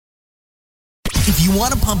If you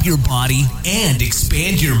want to pump your body and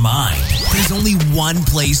expand your mind, there's only one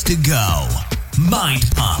place to go. Mind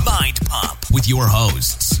Pump. Mind Pump with your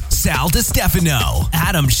hosts, Sal DiStefano,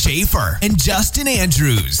 Adam Schafer, and Justin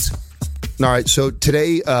Andrews. All right, so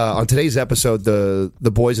today on today's episode, the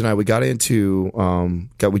boys and I, we got into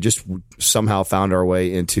we just somehow found our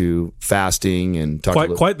way into fasting and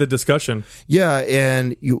talking quite the discussion. Yeah,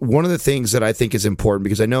 and one of the things that I think is important,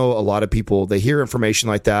 because I know a lot of people, they hear information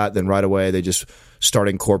like that, then right away they just start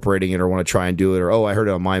incorporating it or want to try and do it, or I heard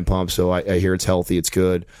it on Mind Pump, so I hear it's healthy, it's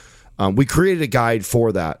good. We created a guide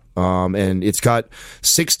for that, and it's got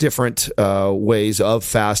 6 different ways of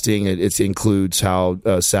fasting. It includes how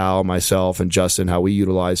Sal, myself, and Justin, how we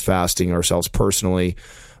utilize fasting ourselves personally.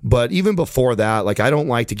 But even before that, like, I don't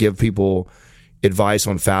like to give people advice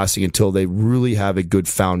on fasting until they really have a good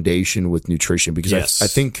foundation with nutrition, because I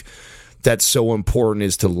think that's so important,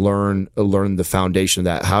 is to learn the foundation of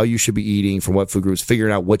that, how you should be eating, from what food groups,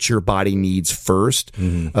 figuring out what your body needs first,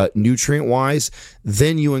 nutrient wise.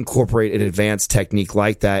 Then you incorporate an advanced technique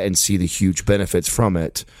like that and see the huge benefits from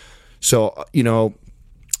it. So,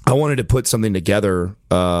 I wanted to put something together.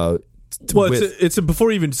 It's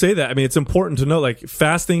before you even say that, I mean, it's important to know, like,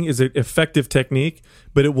 fasting is an effective technique,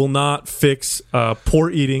 but it will not fix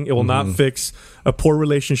poor eating. It will not fix a poor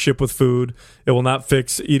relationship with food. It will not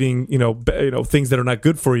fix eating, things that are not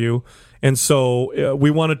good for you. And so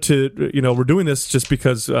we wanted to, we're doing this just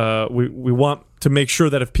because we want to make sure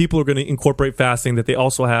that if people are going to incorporate fasting, that they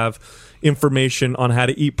also have information on how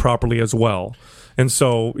to eat properly as well. And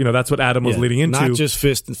so, that's what Adam was leading into. Not just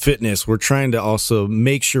fitness. We're trying to also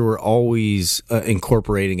make sure we're always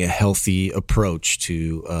incorporating a healthy approach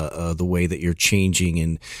to the way that you're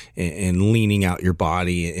changing and leaning out your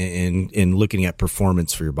body and looking at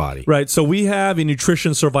performance for your body. Right. So we have a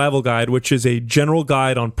nutrition survival guide, which is a general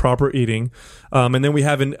guide on proper eating. And then we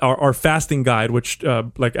have our fasting guide, which,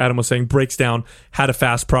 like Adam was saying, breaks down how to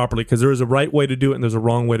fast properly, because there is a right way to do it and there's a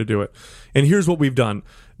wrong way to do it. And here's what we've done.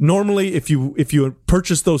 Normally, if you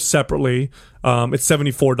purchase those separately, it's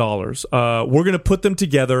 $74. We're going to put them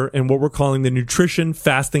together in what we're calling the Nutrition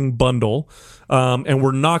Fasting Bundle, and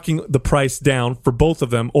we're knocking the price down for both of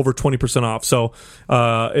them over 20% off. So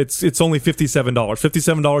it's only $57.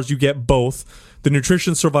 $57, you get both the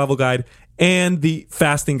Nutrition Survival Guide and the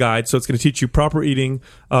Fasting Guide. So it's going to teach you proper eating,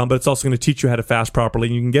 but it's also going to teach you how to fast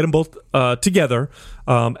properly. You can get them both together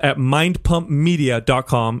at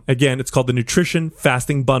mindpumpmedia.com. Again, it's called the Nutrition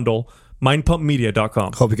Fasting Bundle,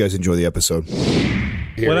 mindpumpmedia.com. Hope you guys enjoy the episode.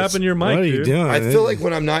 What happened to your mic, What are you dude? doing? I feel like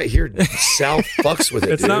when I'm not here, Sal fucks with it.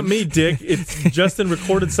 It's dude. not me, Dick. It's Justin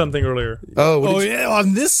recorded something earlier. Oh, yeah,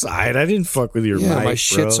 on this side. I didn't fuck with your mic, my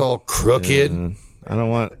shit's bro. all crooked. I don't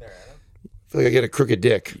want... I feel like I get a crooked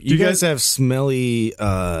dick. You guys have smelly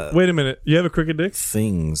Wait a minute. You have a crooked dick?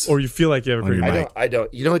 things. Or you feel like you have a crooked your dick? mic. I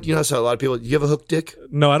don't. You know what? You know how a lot of people. You have a hook dick?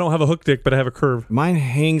 No, I don't have a hook dick, but I have a curve. Mine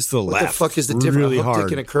hangs to the What left. the fuck is the difference? Really a hook hard.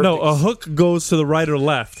 dick and a curved No, dick? a hook goes to the right or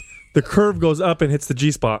left. The curve goes up and hits the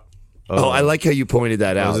G-spot. Oh, I like how you pointed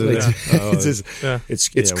that out. It's just,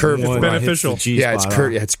 it's curved. It's beneficial. Yeah, it's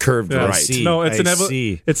curved. Yeah, it's curved Yeah. right. see. No, it's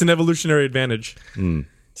see. it's an evolutionary advantage.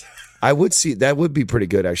 I would see that would be pretty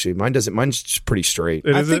good actually. Mine doesn't. Mine's just pretty straight.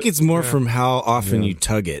 I think it's more from how often you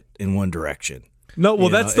tug it in one direction. No, well,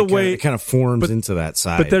 You know, that's the way. it kind of forms into that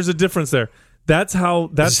side. But there's a difference there. That's how.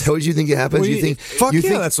 So what do you think it happens? Well, you think? fuck you yeah,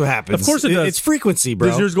 think, that's what happens. Of course it does. It's frequency, bro.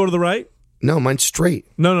 Does yours go to the right? No, mine's straight.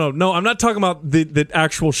 No. I'm not talking about the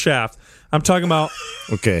actual shaft. I'm talking about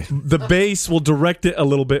Okay. the base will direct it a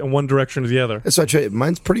little bit in one direction or the other. That's not true.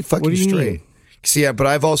 Mine's pretty fucking What do you straight. mean? See, yeah, but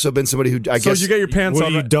I've also been somebody who I So guess you got your pants What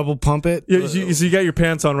on. do you right- double pump it? Yeah, so you got your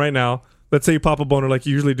pants on right now. Let's say you pop a boner like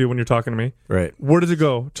you usually do when you're talking to me. Right. Where does it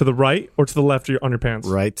go? To the right or to the left on your pants?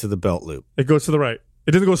 Right to the belt loop. It goes to the right.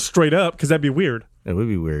 It doesn't go straight up because that'd be weird. That would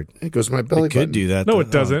be weird. it goes to my belly It button. could do that. No, though. it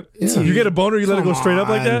doesn't. Yeah. You get a boner, you let it go straight up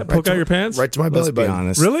like that? Come Poke out your pants? right to my Let's belly be button.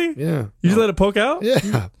 honest. Really? Yeah. You just let it poke out?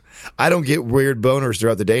 Yeah. I don't get weird boners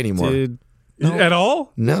throughout the day anymore. Dude. At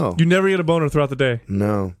all? No. You never get a boner throughout the day?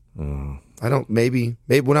 No. I don't. Maybe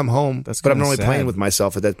when I'm home. That's but I'm kinda normally sad. playing with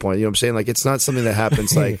myself at that point. You know what I'm saying? Like it's not something that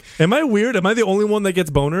happens. Like Am I weird? Am I the only one that gets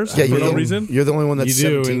boners yeah, for no reason? You're the only one that's You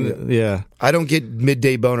do. 17. and- yeah. I don't get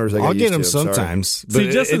midday boners. Like I I'll get used them to. I'm sorry. sometimes. See,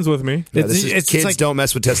 but Justin's with me. Yeah, this is, kids like, don't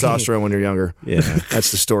mess with testosterone when you're younger. Yeah. That's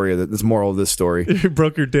the story of it. That's the moral of this story. You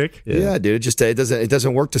broke your dick? Yeah, dude. It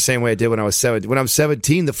doesn't work the same way it did when I was 7. When I was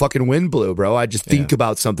 17, the fucking wind blew, bro. I'd just think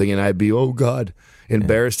about something and I'd be, oh god,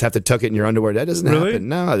 embarrassed to have to tuck it in your underwear. That doesn't Really? happen.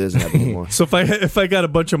 No, it doesn't happen anymore. So if I got a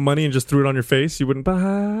bunch of money and just threw it on your face, you wouldn't.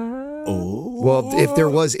 Well, if there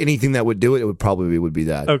was anything that would do it, it would probably be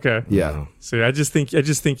that. Okay. Yeah. See, I just think you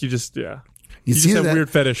just yeah. just have weird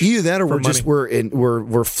fetish. Either that, or for money.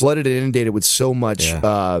 we're flooded and inundated with so much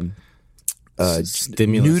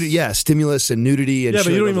Stimulus. stimulus and nudity. And Yeah, but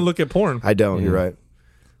shit. you don't even look at porn. I don't. You're right.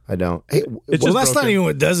 I don't. Hey, It's Well, just that's not broken. even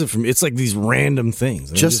what does it for me. It's like these random things.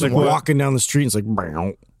 I'm Just just like what? walking down the street. It's like,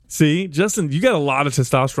 bow. See, Justin, you got a lot of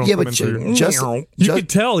testosterone yeah, coming but through you. Justin, You can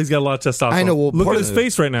tell he's got a lot of testosterone. I know, well, look part at of his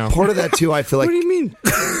face right now. part of that too. I feel like What do you mean?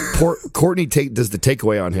 Courtney does the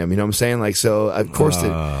takeaway on him. You know what I'm saying? Like, so of course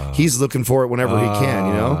he's looking for it whenever he can.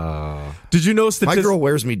 You know, Did you know my statistics? girl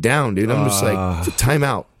wears me down, dude. I'm just like, time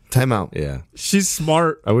out. Yeah. She's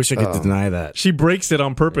smart. I wish I could deny that. She breaks it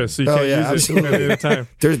on purpose, so you can't use it at any time.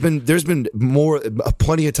 There's been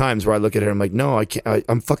plenty of times where I look at her. I'm like, no, I can't.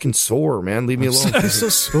 I'm fucking sore, man. Leave me alone. I'm so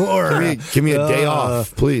sore. Give me a day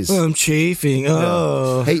off, please. I'm chafing.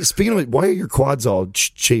 Oh. Hey, speaking of it, why are your quads all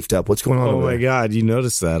chafed up? What's going on? Oh over my there? God. You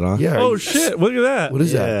noticed that, huh? Yeah. Oh shit! Look at that. What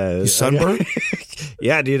is Yeah. that? You sunburned?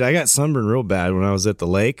 Yeah, dude. I got sunburned real bad when I was at the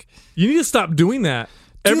lake. You need to stop doing that.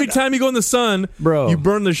 Every time you go in the sun, Bro. you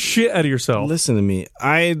burn the shit out of yourself. Listen to me.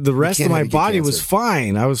 The rest of can't my have you get body was cancer.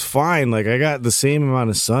 fine. I was fine. Like I got the same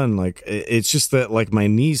amount of sun. Like it's just that like my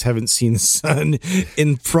knees haven't seen the sun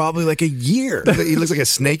in probably like a year. He looks like a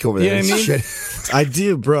snake over there. You know what I mean? Shit. I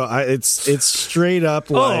do, bro. It's straight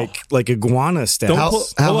up like iguana style.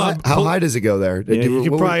 Don't How high does it go there? Yeah, you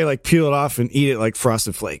could What- probably like peel it off and eat it like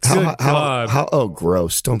Frosted Flakes. Good God. oh,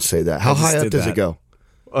 gross. Don't say that. How I just high up did does that. it go?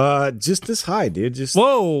 Just this high, dude. Just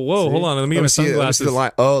Whoa, hold on. Let me get my see sunglasses. the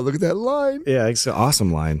line. Oh, look at that line. yeah, it's an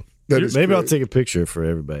awesome line. That is Maybe I'll great. take a picture for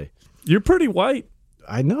everybody. You're pretty white.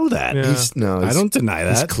 I know that. Yeah. I don't deny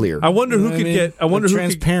that. It's clear. I wonder You who know what could I mean? get. I wonder I'm who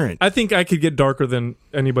transparent. Could, I think I could get darker than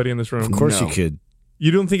anybody in this room. Of course No. you could.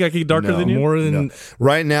 You don't think I could get darker No. than you? More than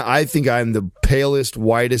Right now, I think I'm the palest,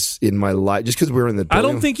 whitest in my life. Just because we were in the I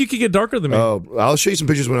building. don't think you could get darker than me, Oh, I'll show you some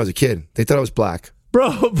pictures when I was a kid. They thought I was black.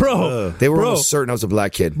 bro. They were bro. almost certain I was a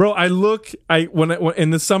black kid. Bro, when in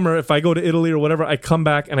the summer, if I go to Italy or whatever, I come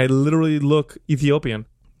back and I literally look Ethiopian.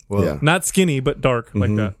 well, Yeah. Not skinny, but dark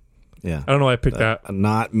like that. yeah. I don't know why I picked that.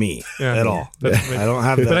 Not me Yeah. at all. That's me. I don't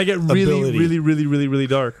have that. But I get really, ability. really, really, really, really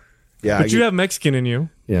dark. Yeah, But you have Mexican in you.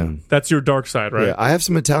 Yeah, That's your dark side, right? yeah. I have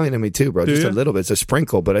some Italian in me too, bro. Just you? a little bit. It's a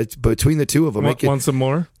sprinkle, but between the two of them, Want some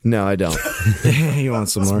more? no, I don't. You want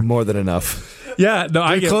some more? More than enough. Yeah, no,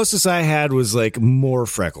 I The get. closest I had was like more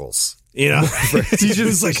freckles. You know, you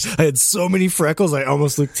just like I had so many freckles, I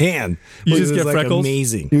almost looked tan. You It just was, get like, freckles?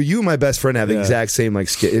 Amazing. You and my best friend have the exact same like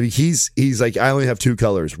skin. He's like I only have two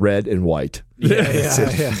colors, red and white. That's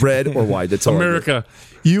it. Red or white. That's all. I do. America.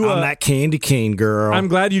 You, I'm that candy cane girl. I'm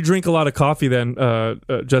glad you drink a lot of coffee then,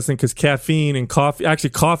 Justin, because caffeine and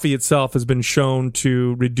coffee itself has been shown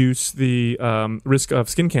to reduce the risk of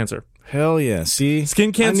skin cancer. Hell yeah! See, Skin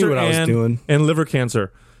I cancer knew what I was doing. and liver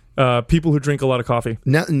cancer. People who drink a lot of coffee.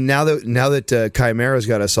 Now that Chimera's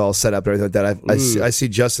got us all set up and everything like that, I see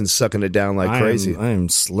Justin sucking it down like crazy. I am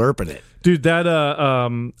slurping it. Dude, that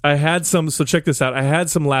I had some. So check this out. I had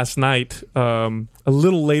some last night, a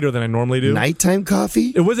little later than I normally do. Nighttime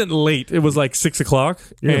coffee? It wasn't late. It was like 6 o'clock.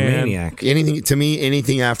 You're a and, maniac.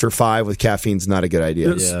 Anything after 5 with caffeine's not a good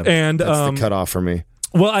idea. Yeah. And That's the cutoff for me.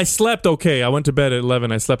 well, I slept okay. I went to bed at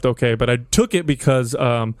 11. I slept okay, but I took it because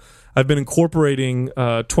I've been incorporating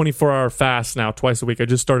 24-hour fasts now twice a week. I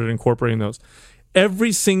just started incorporating those.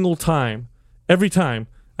 Every time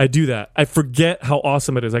I do that, I forget how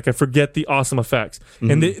awesome it is. Like I forget the awesome effects,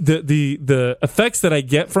 and the effects that I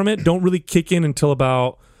get from it don't really kick in until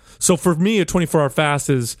about. So for me, a 24-hour fast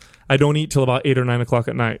is I don't eat till about 8 or 9 o'clock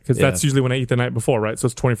at night because that's usually when I eat the night before, right? So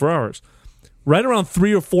it's 24 hours. Right around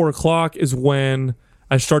 3 or 4 o'clock is when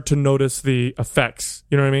I start to notice the effects.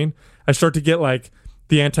 You know what I mean? I start to get like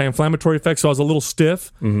the anti-inflammatory effects. So I was a little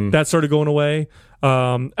stiff. That started going away.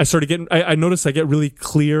 I started getting. I noticed I get really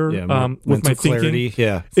clear with mental my clarity. thinking.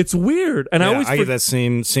 Yeah, It's weird, and I always get that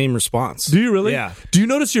same response. Do you really? Yeah. Do you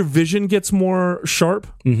notice your vision gets more sharp?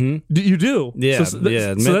 Mm-hmm. You do. Yeah, So yeah.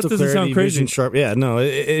 that Mental doesn't clarity, sound crazy. vision sharp. Yeah, no,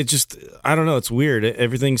 it just I don't know. It's weird.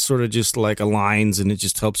 Everything sort of just like aligns, and it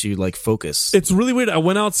just helps you like focus. It's really weird. I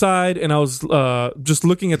went outside and I was just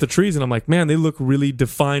looking at the trees, and I'm like, man, they look really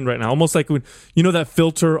defined right now. Almost like when you know that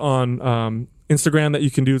filter on Instagram that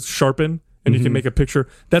you can do sharpen. And you can make a picture.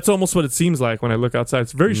 That's almost what it seems like when I look outside.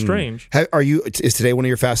 It's very strange. Is today one of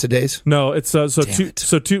your fasted days? No, it's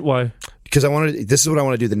why? Because this is what I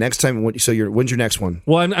want to do the next time. When's your next one?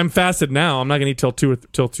 Well, I'm fasted now. I'm not going to eat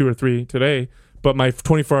till 2 or 3 today. But my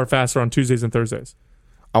 24-hour fasts are on Tuesdays and Thursdays.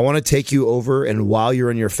 I want to take you over, and while you're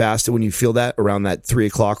in your fast, when you feel that around that 3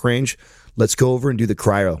 o'clock range, let's go over and do the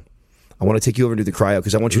cryo. I want to take you over and do the cryo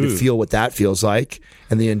because I want you to feel what that feels like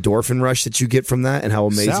and the endorphin rush that you get from that and how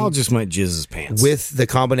amazing. Sal just might jizz his pants. With the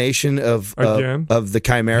combination of the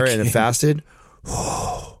Chimera and the fasted.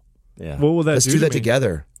 Yeah. What will that Let's do do to that me?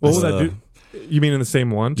 together. What will that do? You mean in the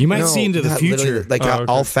same one? You might see into the not future. literally, like okay.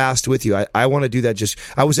 I'll fast with you. I want to do that.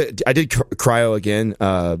 I did cryo again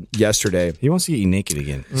yesterday. He wants to get you naked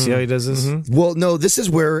again. See how he does this? Well, no, this is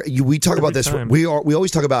where we talk about this. time. We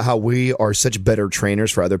always talk about how we are such better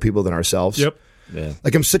trainers for other people than ourselves. Yep. Yeah.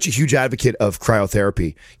 Like I'm such a huge advocate of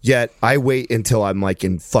cryotherapy, yet I wait until I'm like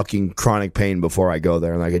in fucking chronic pain before I go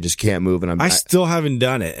there, and like I just can't move. And I still haven't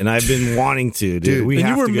done it, and I've been wanting to, dude. Dude, And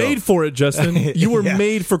you were made for it, Justin. You were Yeah.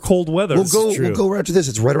 made for cold weather. We'll go right after this.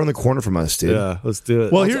 It's right around the corner from us, dude. Yeah, let's do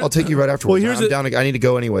it. Well, I'll take you right afterwards. Well, here's I'm down. I need to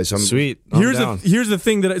go anyway. So I'm Sweet. I'm Here's down. here's the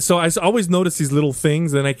thing that I always notice these little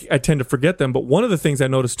things, and I tend to forget them. But one of the things I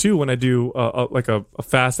notice too when I do a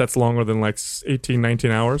fast that's longer than like 18,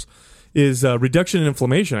 19 hours is reduction in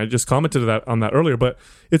inflammation. I just commented on that earlier, but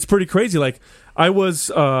it's pretty crazy. Like I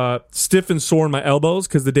was stiff and sore in my elbows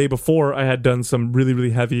because the day before I had done some really, really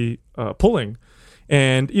heavy pulling.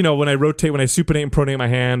 And, you know, when I supinate and pronate my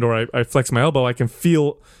hand or I flex my elbow, I can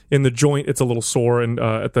feel in the joint it's a little sore. And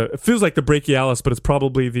it feels like the brachialis, but it's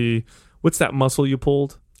probably what's that muscle you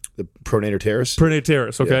pulled? the pronator teres. Pronator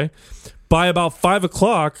teres, okay? Yeah. By about 5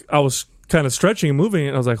 o'clock, I was kind of stretching and moving,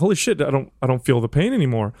 and I was like, holy shit, I don't feel the pain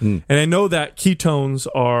anymore. And I know that ketones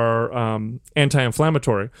are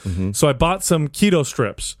anti-inflammatory. So I bought some keto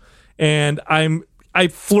strips, and I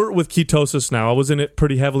flirt with ketosis now. I was in it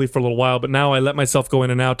pretty heavily for a little while, but now I let myself go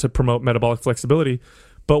in and out to promote metabolic flexibility.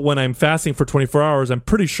 But when I'm fasting for 24 hours, I'm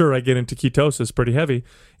pretty sure I get into ketosis pretty heavy.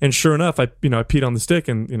 And sure enough, I peed on the stick,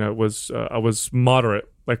 and I was moderate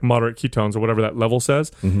ketones or whatever that level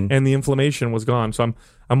says, and the inflammation was gone. So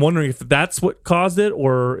I'm wondering if that's what caused it,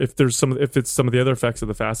 or if it's some of the other effects of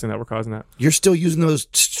the fasting that were causing that. You're still using those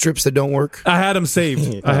strips that don't work? I had them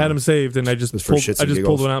saved. And I just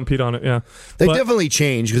pulled one out and peed on it. Yeah, they definitely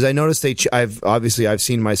changed because I noticed I've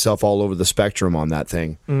seen myself all over the spectrum on that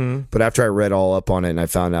thing. But after I read all up on it, and I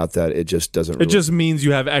found out that it just doesn't. It just means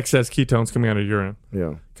you have excess ketones coming out of urine.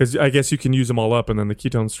 Yeah. Because I guess you can use them all up, and then the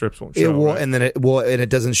ketone strips won't show. Right? And then it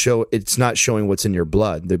doesn't show. It's not showing what's in your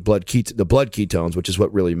blood. The blood ketones, which is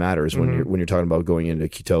what really matters when you're talking about going into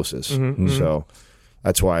ketosis. So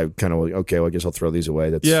that's why I kind of okay. Well, I guess I'll throw these away.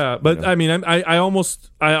 That's but I mean,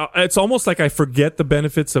 it's almost like I forget the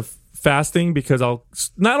benefits of fasting because I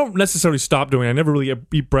don't necessarily stop doing it. I never really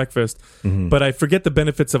eat breakfast, but I forget the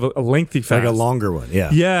benefits of a lengthy fast. Like a longer one, yeah.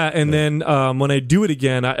 Yeah, and then when I do it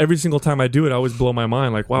again, every single time I do it, I always blow my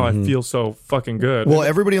mind. Like, wow, I feel so fucking good. Well,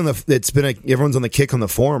 everyone's on the kick on the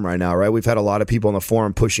forum right now, right? We've had a lot of people on the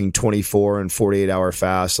forum pushing 24 and 48 hour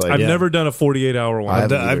fasts. Like, I've never done a 48-hour one. I've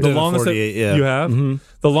done a 48, yeah. You have?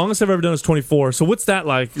 The longest I've ever done is 24. So what's that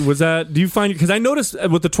like? Do you find, because I noticed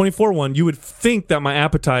with the 24 one, you would think that my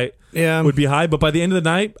appetite would be high, but by the end of the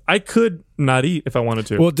night, I could not eat if I wanted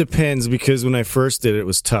to. Well, it depends, because when I first did it, it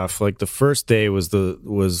was tough. Like the first day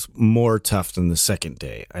was more tough than the second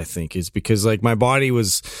day, I think. It's because like my body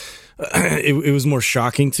was it was more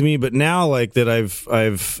shocking to me, but now like that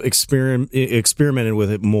I've experimented with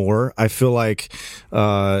it more, I feel like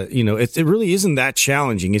it really isn't that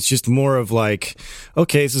challenging. It's just more of like,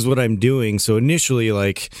 okay, this is what I'm doing. So initially,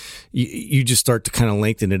 like you just start to kind of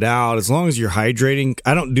lengthen it out as long as you're hydrating.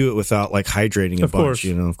 I don't do it without like hydrating a bunch,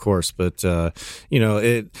 of course, but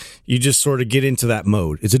you just sort of get into that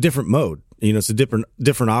mode. It's a different mode. It's a different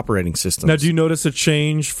operating system. Now, do you notice a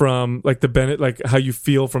change from like like how you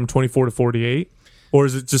feel from 24 to 48, or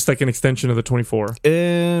is it just like an extension of the 24?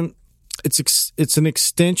 It's an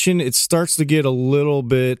extension. It starts to get a little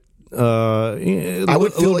bit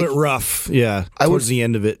bit rough. Yeah, towards the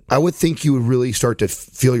end of it. I would think you would really start to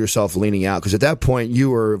feel yourself leaning out, because at that point you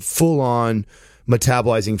were full on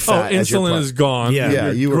metabolizing fat. Insulin is gone. Yeah,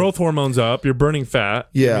 your growth hormone's up. You're burning fat.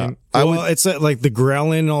 Yeah. It's like the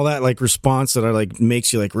ghrelin and all that like response that like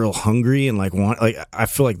makes you like real hungry and like want, like I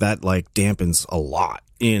feel like that like dampens a lot.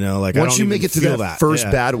 Like once you make it through that first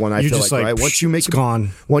bad one, I feel like right. Once you make it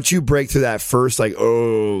gone. Once you break through that first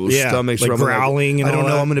stomach's like growling, and I don't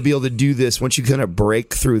know, that. I'm going to be able to do this. Once you kind of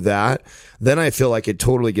break through that, then I feel like it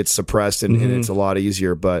totally gets suppressed and it's a lot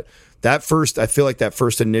easier. But I feel like that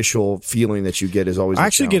first initial feeling that you get is always. I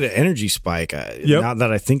actually get an energy spike. Now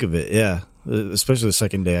that I think of it, yeah. Especially the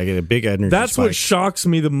second day, I get a big energy spike. That's what shocks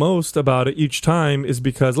me the most about it each time, is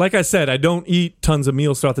because, like I said, I don't eat tons of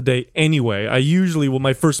meals throughout the day anyway.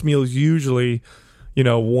 My first meal is usually,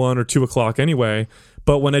 1 or 2 o'clock anyway.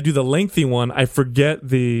 But when I do the lengthy one, I forget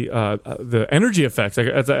the energy effects.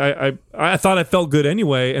 I thought I felt good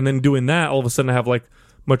anyway, and then doing that, all of a sudden I have like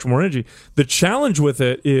much more energy. The challenge with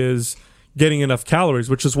it is getting enough calories,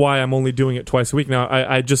 which is why I'm only doing it twice a week. Now,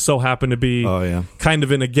 I just so happen to be kind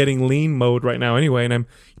of in a getting lean mode right now anyway, and I'm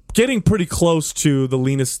getting pretty close to the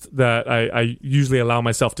leanest that I usually allow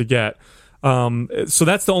myself to get. So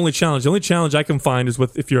that's the only challenge. The only challenge I can find is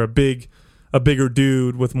with if you're a bigger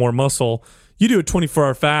dude with more muscle. You do a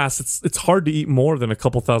 24-hour fast, it's hard to eat more than a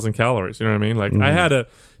couple thousand calories. You know what I mean? Like I had a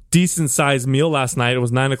decent-sized meal last night. It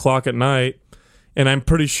was 9 o'clock at night. And I'm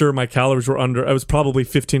pretty sure my calories were under. I was probably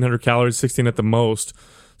 1,500 calories, 16 at the most.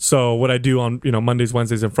 So what I do on Mondays,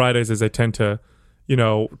 Wednesdays, and Fridays is I tend to,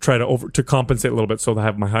 try to compensate a little bit so that I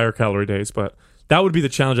have my higher calorie days. But that would be the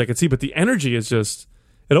challenge I could see. But the energy is just,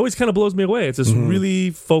 it always kind of blows me away. It's this really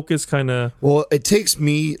focused kind of. Well, it takes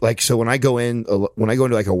me so when I go into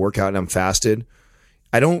like a workout and I'm fasted,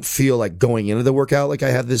 I don't feel like going into the workout like I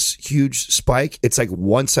have this huge spike. It's like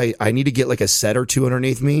once I need to get like a set or two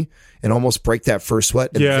underneath me and almost break that first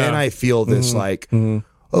sweat. And then I feel this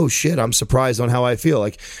oh shit, I'm surprised on how I feel.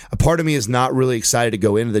 Like a part of me is not really excited to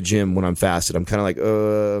go into the gym when I'm fasted. I'm kind of like,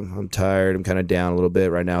 I'm tired. I'm kind of down a little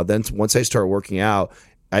bit right now. Then once I start working out,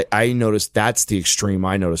 I notice that's the extreme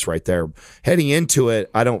I notice right there. Heading into it,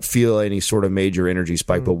 I don't feel any sort of major energy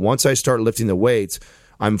spike. But once I start lifting the weights,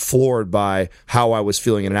 I'm floored by how I was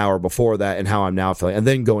feeling an hour before that and how I'm now feeling, and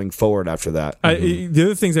then going forward after that. The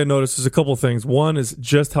other things I noticed is a couple of things. One is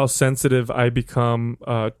just how sensitive I become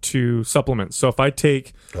to supplements. So if I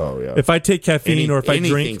take caffeine or if I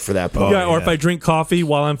drink for that, or if I drink coffee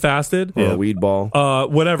while I'm fasted, or a weed ball,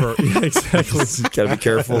 whatever. Exactly. Gotta be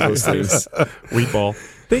careful of those things. Weed ball.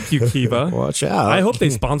 Thank you, Kiva. Watch out. I hope they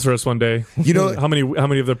sponsor us one day. You know how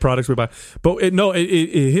many of their products we buy. But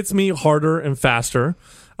it hits me harder and faster.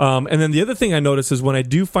 And then the other thing I notice is when I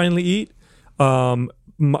do finally eat,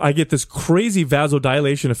 I get this crazy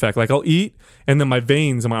vasodilation effect. Like I'll eat, and then my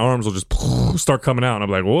veins and my arms will just start coming out. And I'm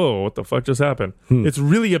like, whoa, what the fuck just happened? It's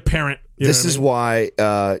really apparent. This is why,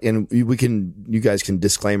 and you guys can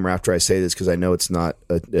disclaimer after I say this because I know it's not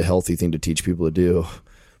a healthy thing to teach people to do.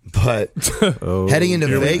 But heading into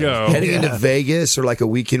Vegas or like a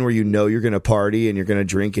weekend where you're going to party and you're going to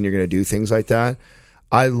drink and you're going to do things like that,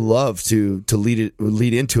 I love to lead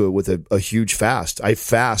into it with a huge fast. I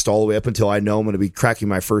fast all the way up until I know I'm going to be cracking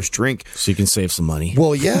my first drink, so you can save some money.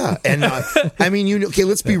 Well, yeah, and I mean,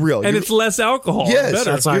 let's be real. And it's less alcohol. Yes,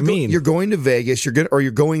 that's what I mean. You're going to Vegas.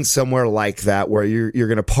 You're going somewhere like that where you're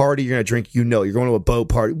going to party. You're going to drink. You're going to a boat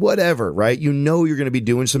party, whatever. Right? You're going to be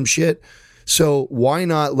doing some shit. So why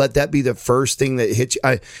not let that be the first thing that hits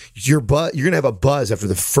you? You're going to have a buzz after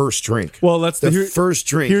the first drink. Well, that's the first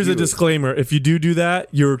drink. Here's a disclaimer: if you do that,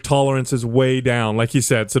 your tolerance is way down, like you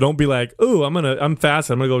said. So don't be like, "Oh, I'm fast.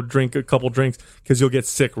 I'm gonna go drink a couple drinks," because you'll get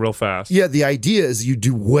sick real fast. Yeah, the idea is you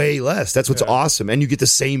do way less. That's what's awesome, and you get the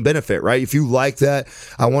same benefit, right? If you like that,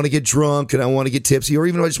 I want to get drunk and I want to get tipsy, or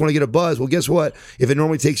even if I just want to get a buzz. Well, guess what? If it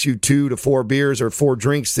normally takes you 2 to 4 beers or 4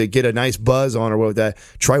 drinks to get a nice buzz on, or what with that,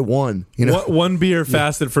 try one. One beer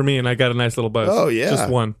fasted for me, and I got a nice little buzz. Oh yeah, just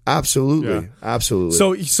one. Absolutely,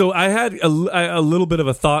 absolutely. So I had a little bit of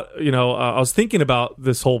a thought. I was thinking about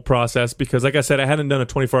this whole process because, like I said, I hadn't done a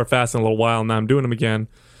 24-hour fast in a little while, and now I'm doing them again.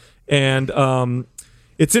 And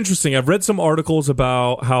it's interesting. I've read some articles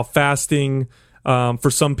about how fasting for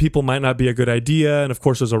some people might not be a good idea, and of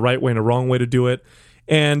course, there's a right way and a wrong way to do it.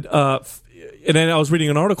 And then I was reading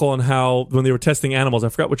an article on how when they were testing animals, I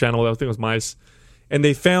forgot which animal. I think it was mice. And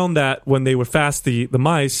they found that when they would fast the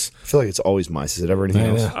mice, I feel like it's always mice. Is it ever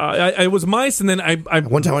anything else? It was mice, and then I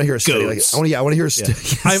one time I want to hear a study. I want to hear a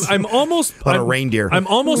study. I'm almost on a reindeer. I'm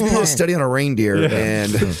almost a study on a reindeer,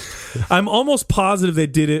 and I'm almost positive they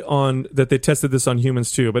did it that they tested this on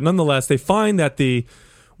humans too. But nonetheless, they find that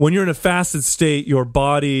when you're in a fasted state, your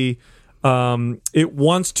body it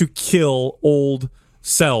wants to kill old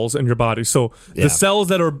cells in your body. So the cells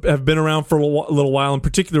that have been around for a little while, in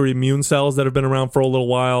particular immune cells that have been around for a little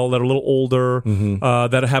while, that are a little older,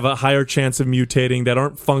 that have a higher chance of mutating, that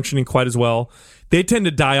aren't functioning quite as well, they tend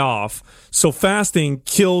to die off. So fasting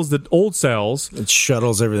kills the old cells. It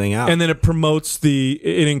shuttles everything out. And then it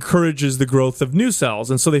it encourages the growth of new cells.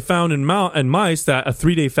 And so they found in mice that a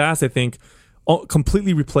 3-day fast, I think,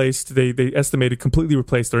 completely replaced. They estimated completely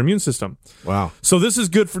replaced their immune system. Wow! So this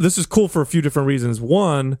is cool for a few different reasons.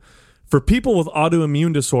 One, for people with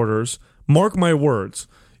autoimmune disorders, mark my words,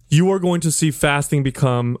 you are going to see fasting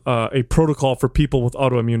become a protocol for people with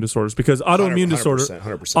autoimmune disorders, because autoimmune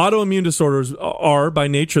 100%. Disorders are by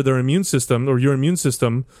nature their immune system, or your immune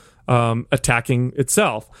system, attacking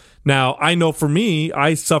itself. Now, I know for me,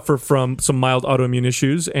 I suffer from some mild autoimmune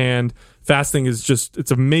issues, and fasting is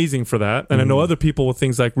it's amazing for that. And I know other people with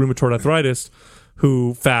things like rheumatoid arthritis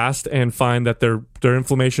who fast and find that their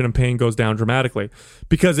inflammation and pain goes down dramatically,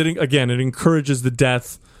 because it encourages the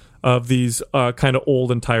death of these kind of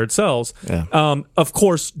old and tired cells. Yeah. Of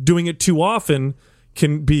course, doing it too often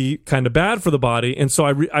can be kind of bad for the body, and so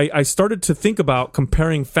I started to think about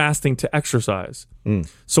comparing fasting to exercise.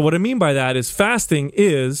 So what I mean by that is fasting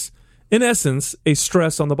is, in essence, a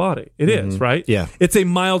stress on the body. It is, right? Yeah. It's a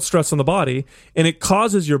mild stress on the body, and it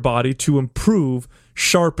causes your body to improve,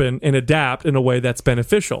 sharpen, and adapt in a way that's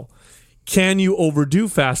beneficial. Can you overdo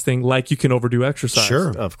fasting like you can overdo exercise?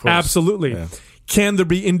 Sure. Of course. Absolutely. Yeah. Can there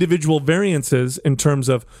be individual variances in terms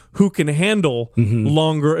of who can handle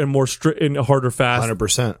longer and more and harder fast?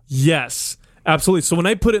 100%. Yes, absolutely. So when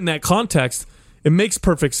I put it in that context, it makes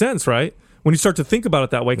perfect sense, right? When you start to think about it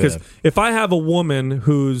that way, because if I have a woman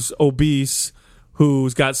who's obese,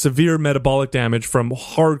 who's got severe metabolic damage from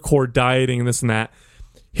hardcore dieting and this and that,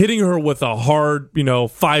 hitting her with a hard, you're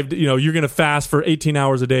going to fast for 18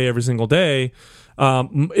 hours a day every single day,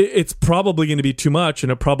 it's probably going to be too much,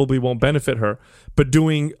 and it probably won't benefit her. But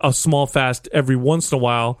doing a small fast every once in a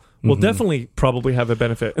while will definitely probably have a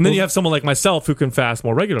benefit. And then you have someone like myself who can fast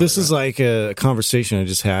more regularly. This is like a conversation I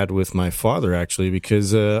just had with my father, actually,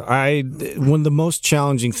 because one of the most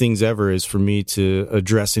challenging things ever is for me to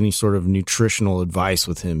address any sort of nutritional advice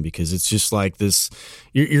with him, because it's just like this,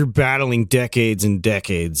 you're battling decades and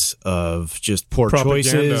decades of just poor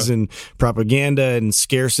choices and propaganda and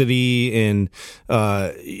scarcity and,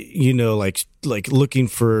 like looking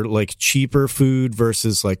for like cheaper food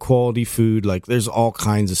versus like quality food. Like there's all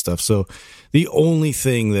kinds of stuff. So the only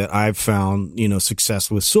thing that I've found,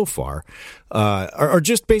 success with so far, are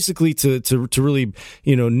just basically to really,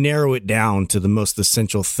 narrow it down to the most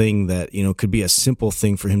essential thing that, could be a simple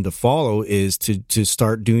thing for him to follow, is to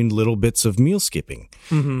start doing little bits of meal skipping.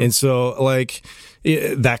 And so like,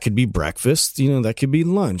 that could be breakfast, that could be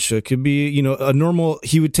lunch. It could be,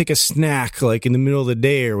 he would take a snack like in the middle of the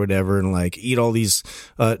day or whatever and like eat all these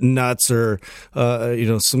nuts or,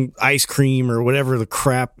 some ice cream or whatever the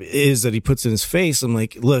crap is that he puts in his face. I'm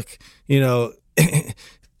like, look,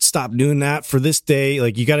 stop doing that for this day.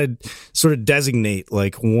 Like you got to sort of designate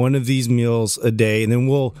like one of these meals a day, and then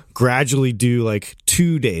we'll gradually do like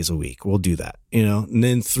 2 days a week. We'll do that, and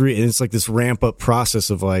then 3. And it's like this ramp up process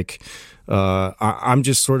of like, I'm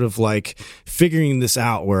just sort of like figuring this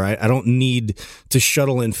out where I don't need to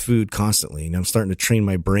shuttle in food constantly. And I'm starting to train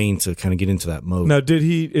my brain to kind of get into that mode. Now,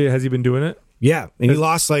 has he been doing it? Yeah. And he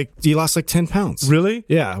lost like 10 pounds. Really?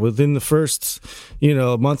 Yeah. Within the first,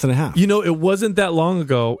 month and a half. It wasn't that long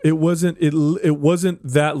ago. It wasn't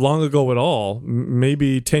that long ago at all.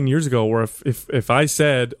 Maybe 10 years ago, where if I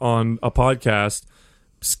said on a podcast,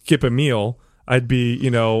 skip a meal, I'd be,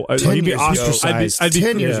 you'd be ostracized. I'd be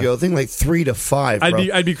 10 years ago, I think like 3 to 5. Bro.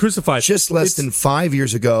 I'd be crucified. Just less than 5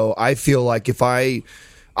 years ago, I feel like if I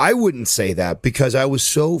wouldn't say that, because I was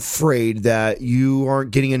so afraid that you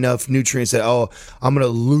aren't getting enough nutrients that, I'm going to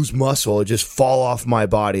lose muscle and just fall off my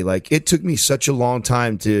body. Like it took me such a long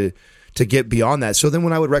time to get beyond that. So then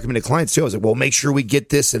when I would recommend to clients too, I was like, well, make sure we get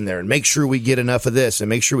this in there and make sure we get enough of this and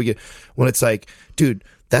make sure we get, when it's like, dude,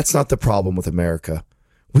 that's not the problem with America.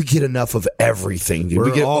 We get enough of everything, dude.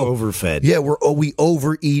 We get all overfed. Yeah, we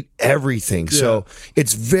overeat everything. Yeah. So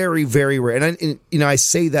it's very, very rare. And I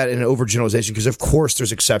say that in an overgeneralization because of course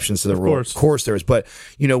there's exceptions to the rule. Of course there is. But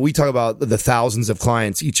we talk about the thousands of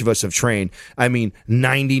clients each of us have trained. I mean,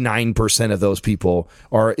 99% of those people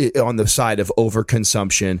are on the side of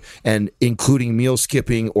overconsumption, and including meal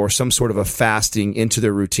skipping or some sort of a fasting into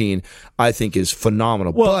their routine, I think is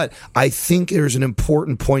phenomenal. Well, but I think there's an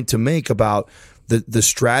important point to make about the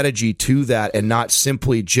strategy to that, and not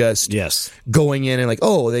simply just going in and like,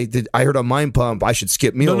 I heard on Mind Pump I should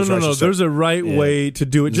skip meals. No. There's a right way to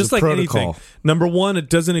do it. There's just like protocol. Anything. Number one, it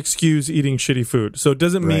doesn't excuse eating shitty food. So it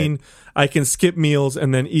doesn't mean I can skip meals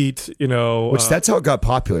and then eat, Which that's how it got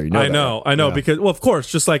popular. I know. Because, well, of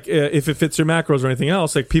course, just like if it fits your macros or anything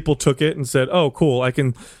else, like people took it and said, oh, cool, I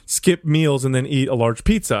can skip meals and then eat a large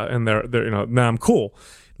pizza, and now I'm cool.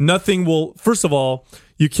 Nothing will, first of all,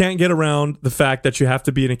 you can't get around the fact that you have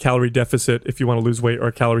to be in a calorie deficit if you want to lose weight, or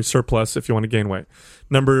a calorie surplus if you want to gain weight.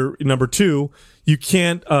 Number two, you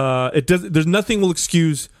can't, there's nothing will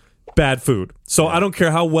excuse bad food. So I don't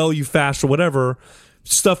care how well you fast or whatever,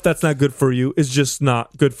 stuff that's not good for you is just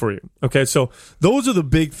not good for you. Okay. So those are the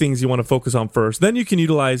big things you want to focus on first. Then you can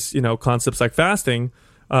utilize, concepts like fasting,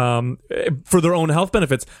 for their own health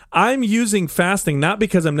benefits. I'm using fasting not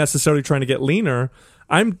because I'm necessarily trying to get leaner.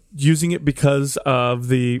 I'm using it because of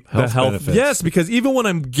the health. benefits. Yes, because even when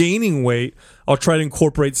I'm gaining weight, I'll try to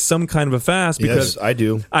incorporate some kind of a fast because Yes, I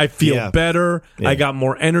do. I feel Yeah. better. Yeah. I got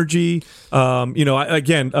more energy. You're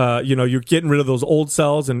getting rid of those old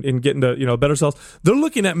cells and getting to better cells. They're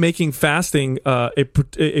looking at making fasting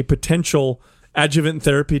a potential adjuvant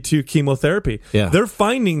therapy to chemotherapy. Yeah. They're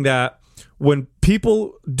finding that when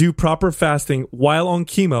people do proper fasting while on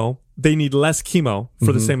chemo, they need less chemo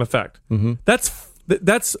for the same effect.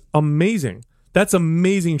 That's amazing. That's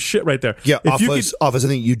amazing shit right there. Yeah, If off you of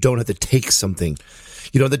something you don't have to take something.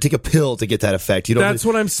 You don't have to take a pill to get that effect. You don't. That's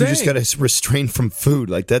what I'm saying. You just got to restrain from food.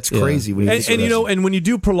 Like that's crazy. When and when you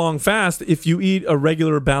do prolonged fast, if you eat a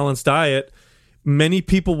regular balanced diet, many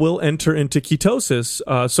people will enter into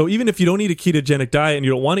ketosis. So even if you don't eat a ketogenic diet and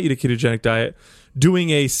you don't want to eat a ketogenic diet, doing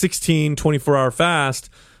a 16, 24-hour fast,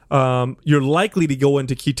 you're likely to go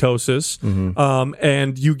into ketosis,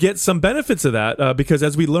 and you get some benefits of that because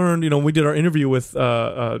as we learned, we did our interview with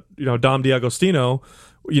Dom D'Agostino,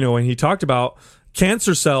 and he talked about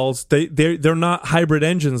cancer cells. They're not hybrid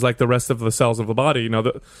engines like the rest of the cells of the body.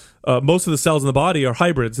 Most of the cells in the body are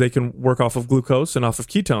hybrids. They can work off of glucose and off of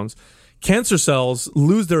ketones. Cancer cells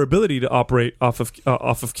lose their ability to operate off of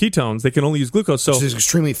ketones. They can only use glucose. So which is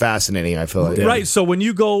extremely fascinating. I feel like right. So when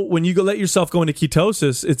you go let yourself go into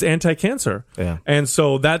ketosis, it's anti-cancer. Yeah. And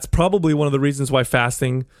so that's probably one of the reasons why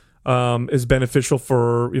fasting is beneficial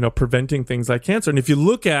for preventing things like cancer. And if you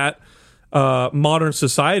look at modern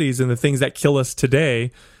societies and the things that kill us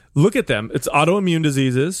today, look at them. It's autoimmune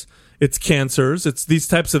diseases. It's cancers. It's these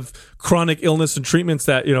types of chronic illness and treatments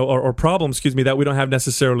that, or problems, that we don't have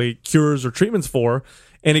necessarily cures or treatments for.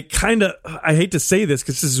 And it kind of, I hate to say this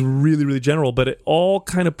because this is really, really general, but it all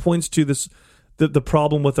kind of points to this, the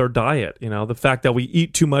problem with our diet, the fact that we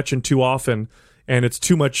eat too much and too often, and it's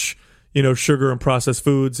too much, sugar and processed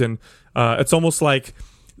foods. And it's almost like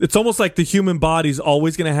the human body's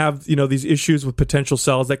always going to have these issues with potential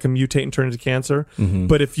cells that can mutate and turn into cancer.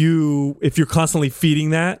 But if you're constantly feeding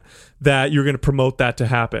that you're going to promote that to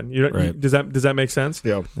happen. Right. Does that make sense?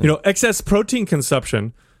 Yeah. Excess protein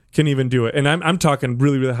consumption can even do it. And I'm talking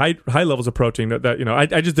really, really high levels of protein. That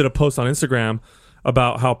I just did a post on Instagram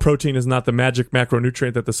about how protein is not the magic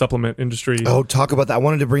macronutrient that the supplement industry. Oh, talk about that. I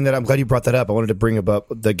wanted to bring that up. I'm glad you brought that up. I wanted to bring up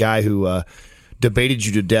the guy who debated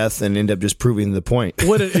you to death and ended up just proving the point.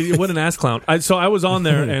 What an ass clown. So I was on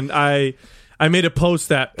there and I made a post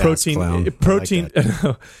that protein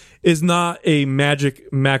like is not a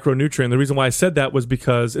magic macronutrient. The reason why I said that was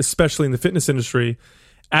because, especially in the fitness industry,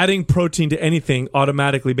 adding protein to anything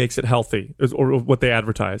automatically makes it healthy, or what they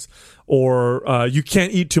advertise. Or you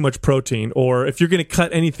can't eat too much protein. Or if you're going to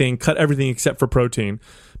cut anything, cut everything except for protein,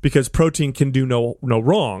 because protein can do no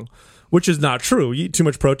wrong. Which is not true. You eat too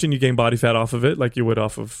much protein, you gain body fat off of it, like you would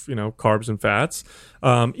off of carbs and fats.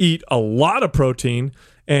 Eat a lot of protein,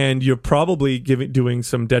 and you're probably doing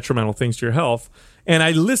some detrimental things to your health. And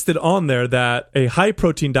I listed on there that a high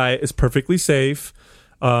protein diet is perfectly safe.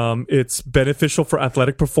 It's beneficial for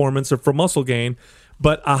athletic performance or for muscle gain.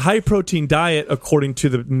 But a high protein diet, according to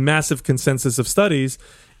the massive consensus of studies,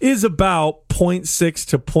 is about 0.6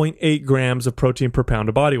 to 0.8 grams of protein per pound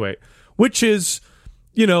of body weight, which is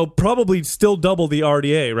probably still double the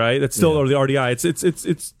RDA, right? That's still or the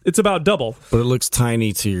RDI. It's about double. But it looks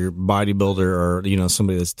tiny to your bodybuilder or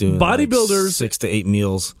somebody that's doing bodybuilders 6 to 8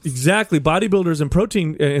 meals. Exactly. Bodybuilders and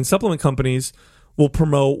protein and supplement companies will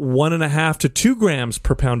promote 1.5 to 2 grams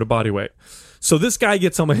per pound of body weight. So this guy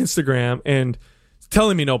gets on my Instagram and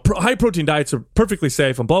telling me high protein diets are perfectly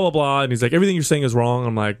safe and blah blah blah, and he's like, everything you're saying is wrong.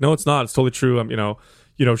 I'm like, no, it's not. It's totally true.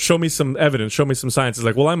 Show me some evidence, show me some science. It's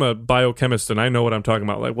like, well, I'm a biochemist and I know what I'm talking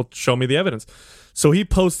about. Like, well, show me the evidence. So he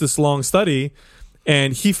posts this long study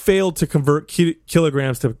and he failed to convert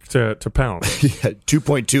kilograms to pounds. Yeah,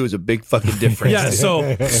 2.2 is a big fucking difference. Yeah, so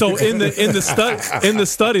in the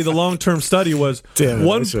study, the long-term study was Damn it,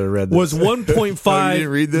 I should have read this. was 1.5. Oh, you didn't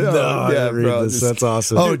read this? No, I didn't read this. That's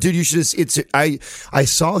awesome. Oh, dude, you should just. I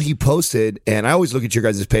saw he posted, and I always look at your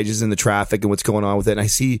guys' pages and the traffic and what's going on with it. And I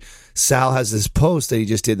see Sal has this post that he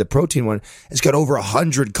just did, the protein one. It's got over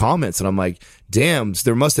 100 comments, and I'm like, damn,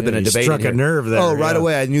 there must have been a debate. Struck in a here. nerve there. Oh, right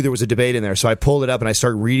away, I knew there was a debate in there, so I pulled it up and I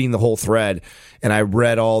started reading the whole thread, and I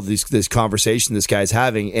read all this conversation this guy's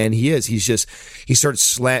having, and he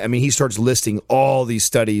starts listing all these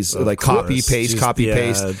studies, like copy paste,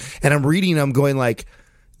 and I'm reading them, going like,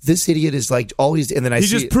 this idiot is like always, and then I He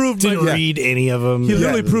see just proved Didn't read any of them. He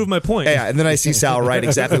literally proved my point. Yeah, and then I see Sal write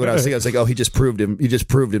exactly what I was thinking. I was like, oh, he just proved him his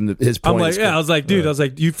point. I'm like, I was like, dude, I was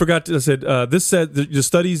like, you forgot to. I said, this said the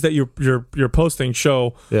studies that you're posting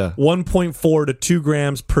show 1.4 to 2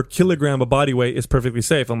 grams per kilogram of body weight is perfectly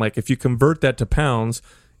safe. I'm like, if you convert that to pounds,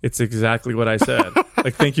 it's exactly what I said.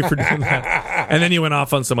 Like, thank you for doing that. And then he went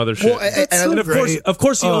off on some other shit. Well, and of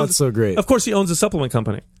course, he owns. It's so great. Of course, he owns a supplement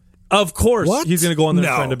company. Of course, What? he's going to go on there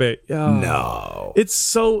and No. try and debate. No. It's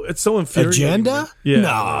so infuriating. Agenda? Yeah.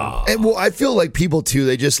 No. And, well, I feel like people too.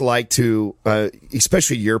 They just like to,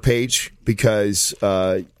 especially your page, because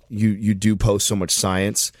you do post so much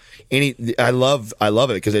science. I love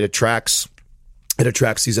it because it attracts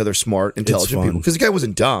these other smart, intelligent people. Because the guy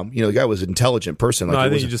wasn't dumb. The guy was an intelligent person. Like, No, I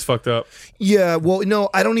think you just fucked up. Yeah, well, no,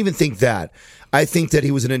 I don't even think that. I think that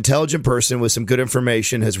he was an intelligent person with some good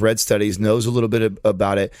information, has read studies, knows a little bit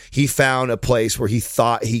about it. He found a place where he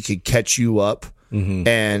thought he could catch you up,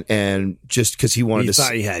 and just because he wanted He to.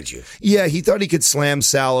 thought he had you. Yeah, he thought he could slam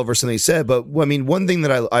Sal over something he said. But I mean, one thing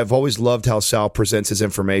that I've always loved how Sal presents his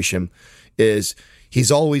information is he's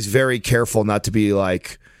always very careful not to be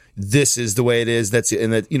like, this is the way it is. That's it.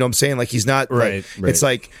 And that, what I'm saying? Like, he's not Right. It's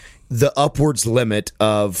like the upwards limit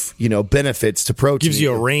of, benefits to protein. Gives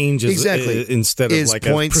you a range exactly instead of is like a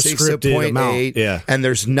 0.6 to prescriptive 0.8. amount. Yeah. And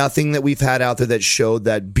there's nothing that we've had out there that showed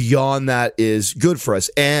that beyond that is good for us.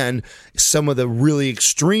 And some of the really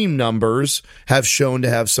extreme numbers have shown to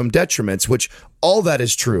have some detriments, which all that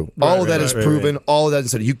is true. All of that is proven. All of that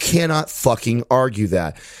is, you cannot fucking argue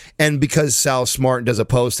that. And because Sal's smart and does a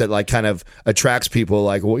post that like kind of attracts people,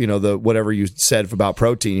 like, the whatever you said about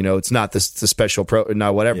protein, it's not the special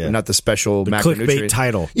not the special macronutrient Clickbait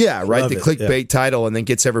title. Yeah, right. Love the it. clickbait title, and then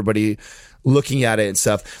gets everybody looking at it and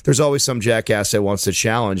stuff. There's always some jackass that wants to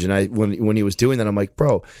challenge, and when he was doing that, I'm like,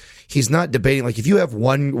 bro, he's not debating. Like, if you have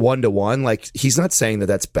 1-to-1, like, he's not saying that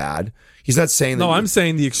that's bad. He's not saying that. No, I'm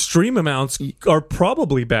saying the extreme amounts are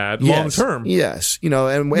probably bad long term. Yes, and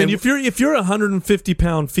if you're a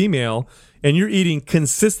 150-pound female and you're eating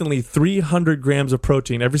consistently 300 grams of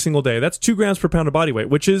protein every single day, that's 2 grams per pound of body weight,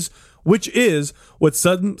 which is what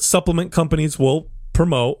sudden supplement companies will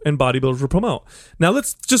promote and bodybuilders will promote. Now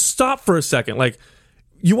let's just stop for a second. Like,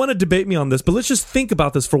 you want to debate me on this, but let's just think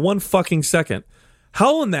about this for one fucking second.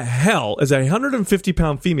 How in the hell is a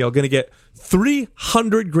 150-pound female going to get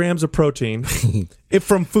 300 grams of protein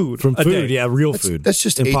from food? From a food, day? yeah, real food. that's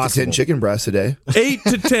just impossible. 8 to 10 chicken breasts a day. 8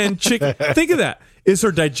 to 10 chicken. Think of that. Is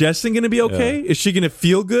her digestion going to be okay? Is she going to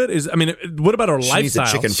feel good? What about her She needs lifestyle? a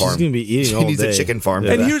chicken farm. She's going to be eating She all needs day. a chicken farm.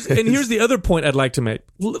 And here's the other point I'd like to make.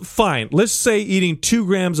 Fine, let's say eating 2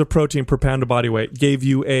 grams of protein per pound of body weight gave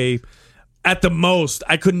you at the most,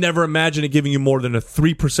 I could never imagine it giving you more than a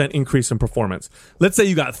 3% increase in performance. Let's say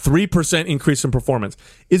you got 3% increase in performance.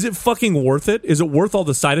 Is it fucking worth it? Is it worth all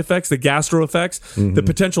the side effects, the gastro effects, the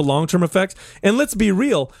potential long-term effects? And let's be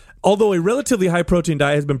real. Although a relatively high protein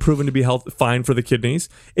diet has been proven to be fine for the kidneys,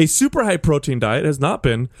 a super high protein diet has not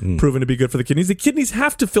been proven to be good for the kidneys. The kidneys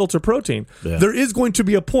have to filter protein. Yeah. There is going to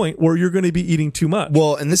be a point where you're going to be eating too much.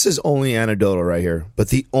 Well, and this is only anecdotal right here, but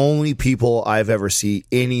the only people I've ever seen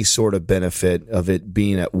any sort of benefit of it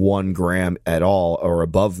being at 1 gram at all or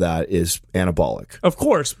above that is anabolic. Of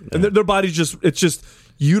course. And their body's it's just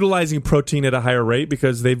utilizing protein at a higher rate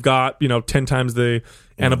because they've got, 10 times the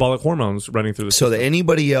anabolic hormones running through the So system. that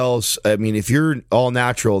anybody else, if you're all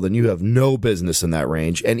natural, then you have no business in that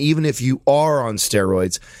range. And even if you are on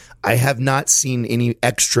steroids, I have not seen any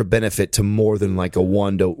extra benefit to more than like a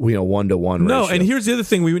 1-to-1 No, ratio. and here's the other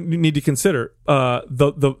thing we need to consider.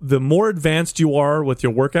 The more advanced you are with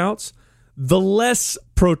your workouts, the less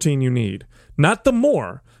protein you need, not the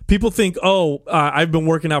more. People think, I've been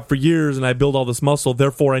working out for years and I build all this muscle,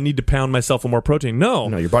 therefore I need to pound myself with more protein. No,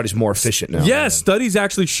 your body's more efficient now. Yes, studies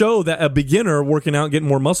actually show that a beginner working out and getting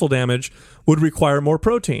more muscle damage would require more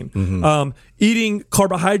protein. Eating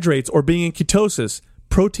carbohydrates or being in ketosis,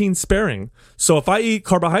 protein sparing. So if I eat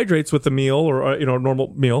carbohydrates with a meal or a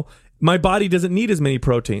normal meal, my body doesn't need as many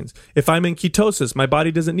proteins. If I'm in ketosis, my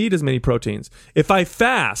body doesn't need as many proteins. If I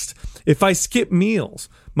fast, if I skip meals,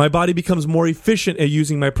 my body becomes more efficient at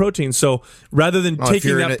using my protein. So rather than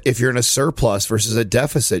taking if you're in a surplus versus a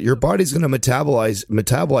deficit, your body's going to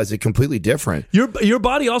metabolize it completely different. Your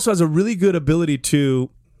body also has a really good ability to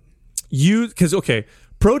use, because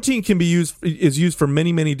protein is used for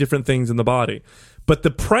many, many different things in the body. But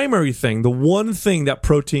the primary thing, the one thing that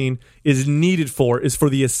protein is needed for is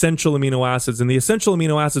for the essential amino acids. And the essential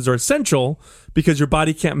amino acids are essential because your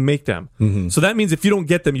body can't make them. So that means if you don't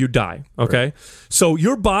get them, you die. Okay? Right. So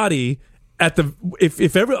your body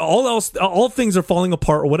if all things are falling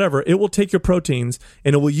apart or whatever, it will take your proteins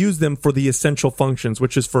and it will use them for the essential functions,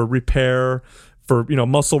 which is for repair, for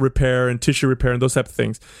muscle repair and tissue repair and those type of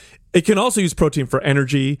things. It can also use protein for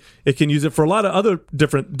energy. It can use it for a lot of other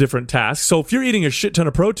different tasks. So if you're eating a shit ton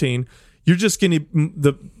of protein, you're just going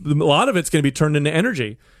to a lot of it's going to be turned into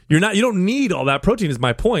energy. You don't need all that protein, is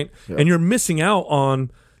my point, and you're missing out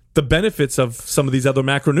on the benefits of some of these other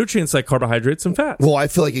macronutrients like carbohydrates and fats. Well, I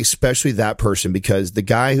feel like especially that person, because the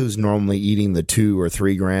guy who's normally eating the 2 or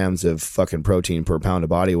 3 grams of fucking protein per pound of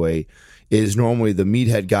body weight is normally the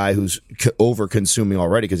meathead guy who's over consuming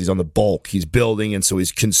already because he's on the bulk. He's building, and so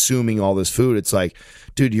he's consuming all this food. It's like,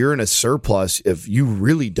 dude, you're in a surplus if you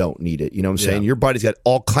really don't need it. You know what I'm saying? Your body's got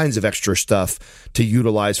all kinds of extra stuff to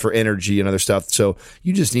utilize for energy and other stuff. So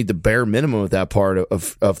you just need the bare minimum of that part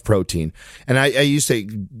of protein. And I used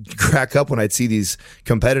to crack up when I'd see these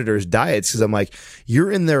competitors' diets because I'm like,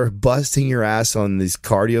 you're in there busting your ass on these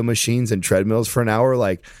cardio machines and treadmills for an hour.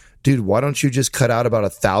 Like, dude, why don't you just cut out about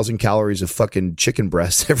 1,000 calories of fucking chicken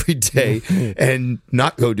breast every day and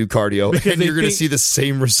not go do cardio, and you're going to see the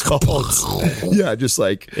same results?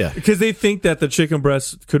 Because they think that the chicken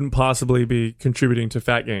breast couldn't possibly be contributing to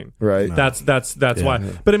fat gain. Right. No. That's why.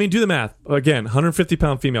 But I mean, do the math. Again,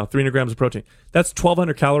 150-pound female, 300 grams of protein. That's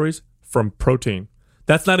 1,200 calories from protein.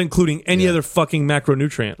 That's not including any other fucking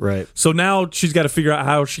macronutrient. Right. So now she's got to figure out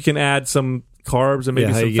how she can add some carbs and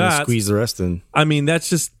maybe how some you gonna fats. squeeze the rest in? I mean, that's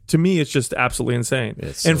just, to me, it's just absolutely insane.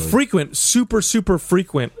 And frequent, super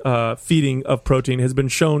frequent feeding of protein has been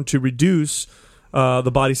shown to reduce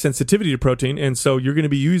the body's sensitivity to protein, and so you're going to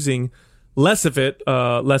be using less of it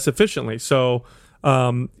less efficiently. So,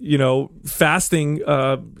 fasting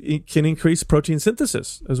can increase protein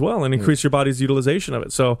synthesis as well and increase your body's utilization of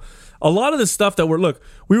it. So a lot of the stuff that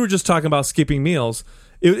we were just talking about skipping meals.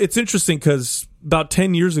 It's interesting because about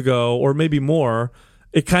 10 years ago, or maybe more,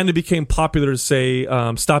 it kind of became popular to say,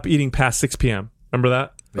 stop eating past 6 p.m. Remember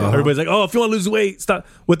that? Everybody's like, oh, if you want to lose weight, stop.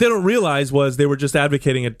 What they don't realize was they were just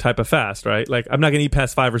advocating a type of fast, right? Like, I'm not going to eat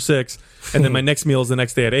past 5 or 6, and then my next meal is the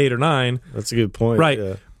next day at 8 or 9. That's a good point. Right.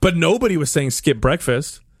 Yeah. But nobody was saying skip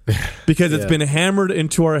breakfast because it's been hammered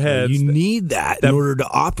into our heads. You need that in order to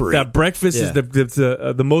operate. That breakfast is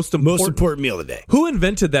the most important meal of the day. Who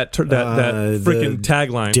invented that freaking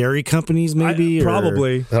tagline? Dairy companies, maybe?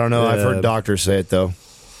 Probably. I don't know. I've heard doctors say it, though.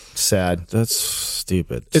 Sad. That's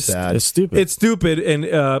stupid. It's sad. It's stupid. It's stupid,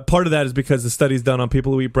 and part of that is because the studies done on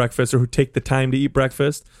people who eat breakfast or who take the time to eat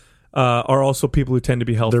breakfast are also people who tend to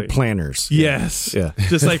be healthy. They're planners. Yes. Yeah.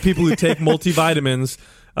 Just like people who take multivitamins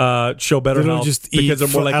show better health. They don't health just eat because they're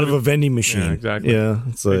more likely out of a vending machine. Yeah, exactly. Yeah,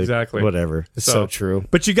 it's like, exactly. Whatever. It's so true.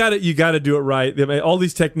 But you got to do it right. I mean, all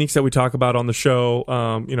these techniques that we talk about on the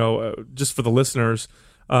show, just for the listeners,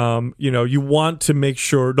 you want to make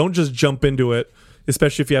sure, don't just jump into it,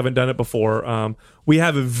 especially if you haven't done it before. We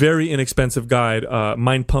have a very inexpensive guide,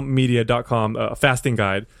 mindpumpmedia.com, a fasting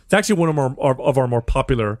guide. It's actually one of our more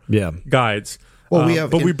popular guides. Well,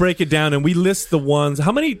 we break it down and we list the ones.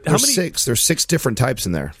 How many? Six. There's 6 different types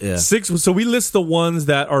in there. Yeah. 6. So we list the ones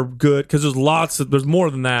that are good because there's lots. There's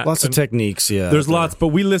more than that. Lots of techniques. Yeah. There's lots, but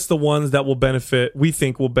we list the ones that will benefit. We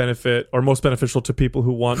think will benefit, or most beneficial to people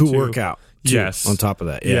who want to work out. Too, yes. On top of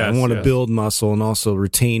that, I want to build muscle and also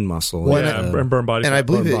retain muscle. And burn body. And I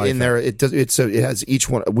believe in there it has each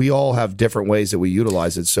one. We all have different ways that we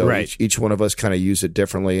utilize it. So each one of us kind of use it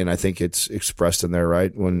differently, and I think it's expressed in there,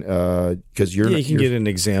 right? When because you can get an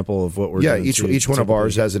example of what we're doing. Each one of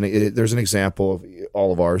ours has there's an example of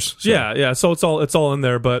all of ours. So. Yeah. So it's all in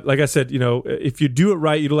there. But like I said, if you do it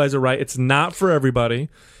right, utilize it right. It's not for everybody.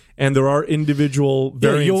 And there are individual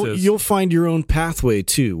variances. You'll find your own pathway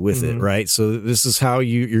too with it, right? So this is how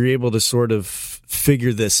you're able to sort of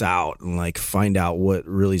figure this out and like find out what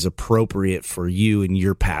really is appropriate for you and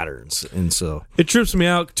your patterns. And so it trips me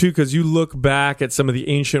out too because you look back at some of the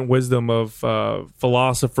ancient wisdom of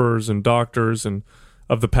philosophers and doctors and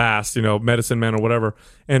of the past, medicine men or whatever.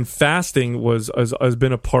 And fasting has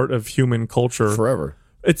been a part of human culture forever.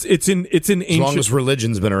 It's in ancient. As long as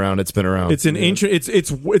religion's been around, it's been around. It's in ancient.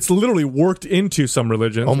 It's literally worked into some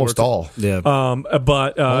religions. Almost all. Yeah.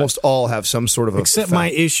 But almost all have some sort of. Except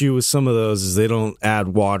my issue with some of those is they don't add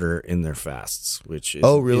water in their fasts, which is,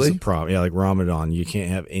 really? is a problem. Yeah, like Ramadan, you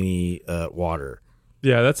can't have any water.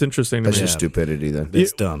 Yeah, that's interesting. That's just stupidity. Then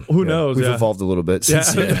it's dumb. Who knows? We've evolved a little bit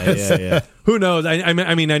since. Yeah. Who knows? I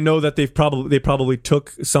mean, I know that they probably took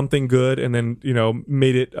something good and then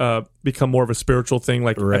made it become more of a spiritual thing,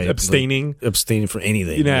 like abstaining, like abstaining from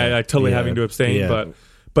anything. Like totally having to abstain. Yeah.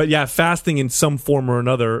 But yeah, fasting in some form or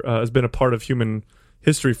another has been a part of human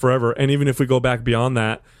history forever. And even if we go back beyond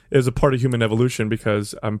that, is a part of human evolution,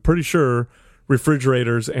 because I'm pretty sure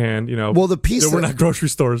refrigerators and, the piece we're not grocery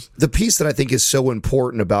stores. The piece that I think is so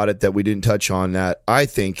important about it that we didn't touch on, that I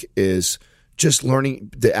think is just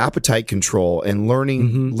learning the appetite control and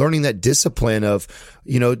learning that discipline of,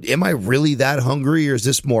 am I really that hungry, or is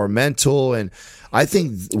this more mental? And I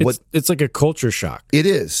think it's like a culture shock. It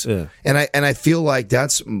is. Yeah. And I feel like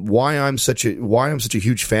that's why I'm such a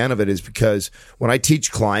huge fan of it, is because when I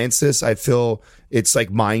teach clients this, I feel it's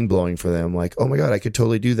like mind blowing for them. Like, oh my God, I could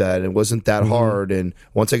totally do that. And it wasn't that hard. And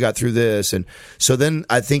once I got through this, and so then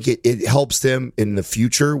I think it helps them in the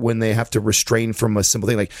future when they have to restrain from a simple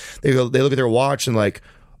thing. Like they look at their watch and like,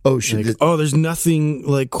 oh shit! There's nothing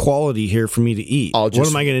like quality here for me to eat. What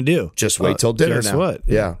am I going to do? Just wait till dinner. Guess now. What?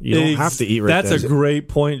 Yeah, you don't have to eat. Right. That's a great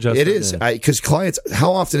point, Justin. It is, because clients.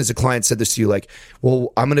 How often has a client said this to you? Like,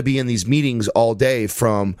 well, I'm going to be in these meetings all day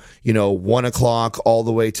from 1 o'clock all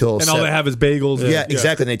the way till. And all they have is bagels. Yeah,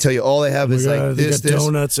 exactly. And they tell you all they have is like this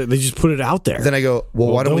donuts. They just put it out there. Then I go, well,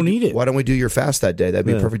 why don't we eat it? Why don't we do your fast that day? That'd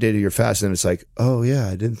be a perfect day to do your fast. And it's like, oh yeah,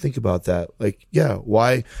 I didn't think about that. Like, yeah,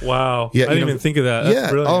 why? Wow. Yeah, I didn't even think of that. That's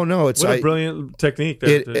brilliant. Oh no, it's what a brilliant technique.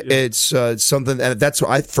 There. It's something, and that's what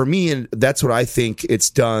that's what I think it's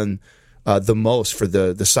done the most for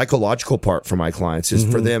the psychological part for my clients, is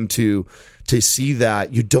for them to see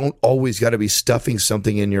that you don't always got to be stuffing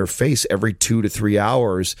something in your face every 2 to 3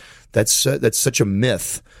 hours. That's such a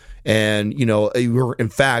myth. And in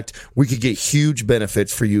fact, we could get huge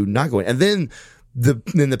benefits for you not going. And then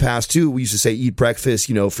in the past too, we used to say eat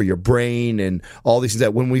breakfast, for your brain and all these things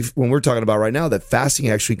that when we're talking about right now, that fasting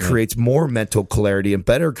actually creates more mental clarity and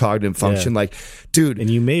better cognitive function. Like, dude, and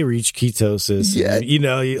you may reach ketosis. Yeah,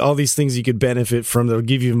 all these things you could benefit from that'll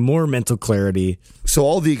give you more mental clarity. So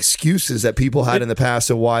all the excuses that people had in the past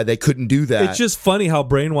of why they couldn't do that. It's just funny how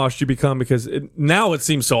brainwashed you become, because now it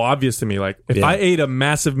seems so obvious to me. Like if I ate a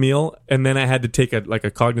massive meal and then I had to take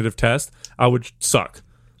a cognitive test, I would suck.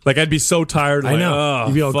 Like I'd be so tired. I know.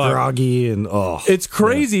 You'd be all groggy and It's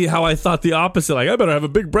crazy how I thought the opposite. Like I better have a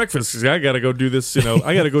big breakfast because I got to go do this.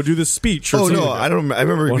 I got to go do this speech. Or no, I don't. I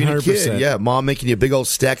remember being a kid. Yeah, mom making you a big old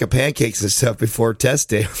stack of pancakes and stuff before test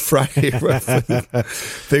day on Friday.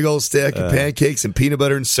 Big old stack of pancakes and peanut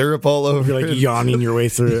butter and syrup all over. You're like yawning your way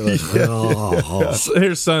through it. Like,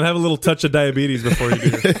 Here, son, have a little touch of diabetes before you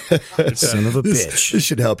do it. Son of a bitch. This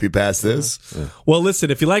should help you pass this. Well, listen,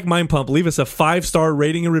 if you like Mind Pump, leave us a 5-star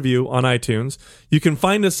rating and review on iTunes. You can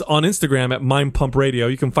find us on Instagram at Mind Pump Radio.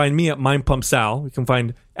 You can find me at Mind Pump Sal. You can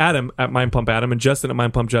find Adam at Mind Pump Adam and Justin at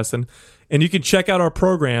Mind Pump Justin. And you can check out our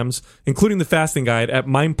programs, including the fasting guide, at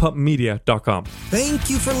mindpumpmedia.com. Thank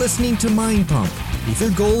you for listening to Mind Pump. If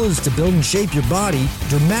your goal is to build and shape your body,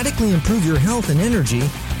 dramatically improve your health and energy,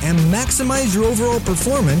 and maximize your overall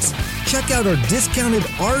performance, check out our discounted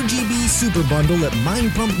RGB Super Bundle at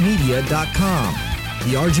mindpumpmedia.com.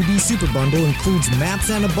 The RGB Super Bundle includes MAPS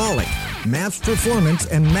Anabolic, MAPS Performance,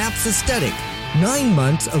 and MAPS Aesthetic. 9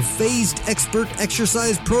 months of phased expert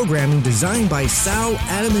exercise programming designed by Sal,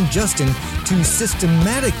 Adam, and Justin to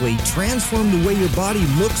systematically transform the way your body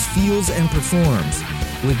looks, feels, and performs.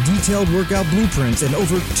 With detailed workout blueprints and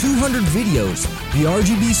over 200 videos, the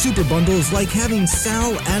RGB Super Bundle is like having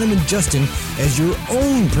Sal, Adam, and Justin as your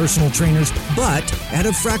own personal trainers, but at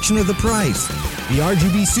a fraction of the price. The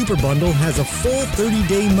RGB Super Bundle has a full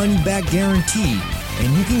 30-day money-back guarantee,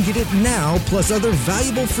 and you can get it now plus other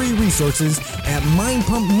valuable free resources at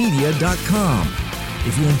mindpumpmedia.com.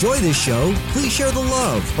 If you enjoy this show, please share the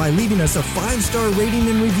love by leaving us a 5-star rating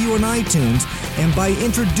and review on iTunes and by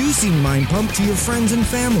introducing Mind Pump to your friends and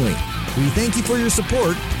family. We thank you for your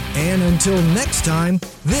support, and until next time,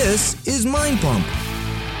 this is Mind Pump.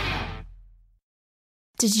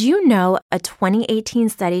 Did you know a 2018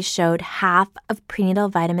 study showed half of prenatal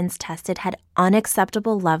vitamins tested had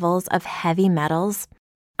unacceptable levels of heavy metals?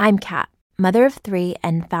 I'm Kat, mother of 3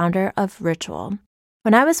 and founder of Ritual.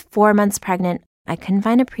 When I was 4 months pregnant, I couldn't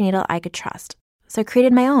find a prenatal I could trust, so I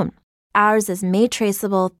created my own. Ours is made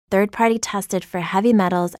traceable, third-party tested for heavy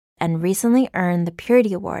metals, and recently earned the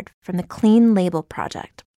Purity Award from the Clean Label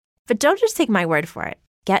Project. But don't just take my word for it.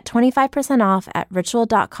 Get 25% off at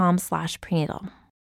ritual.com/prenatal.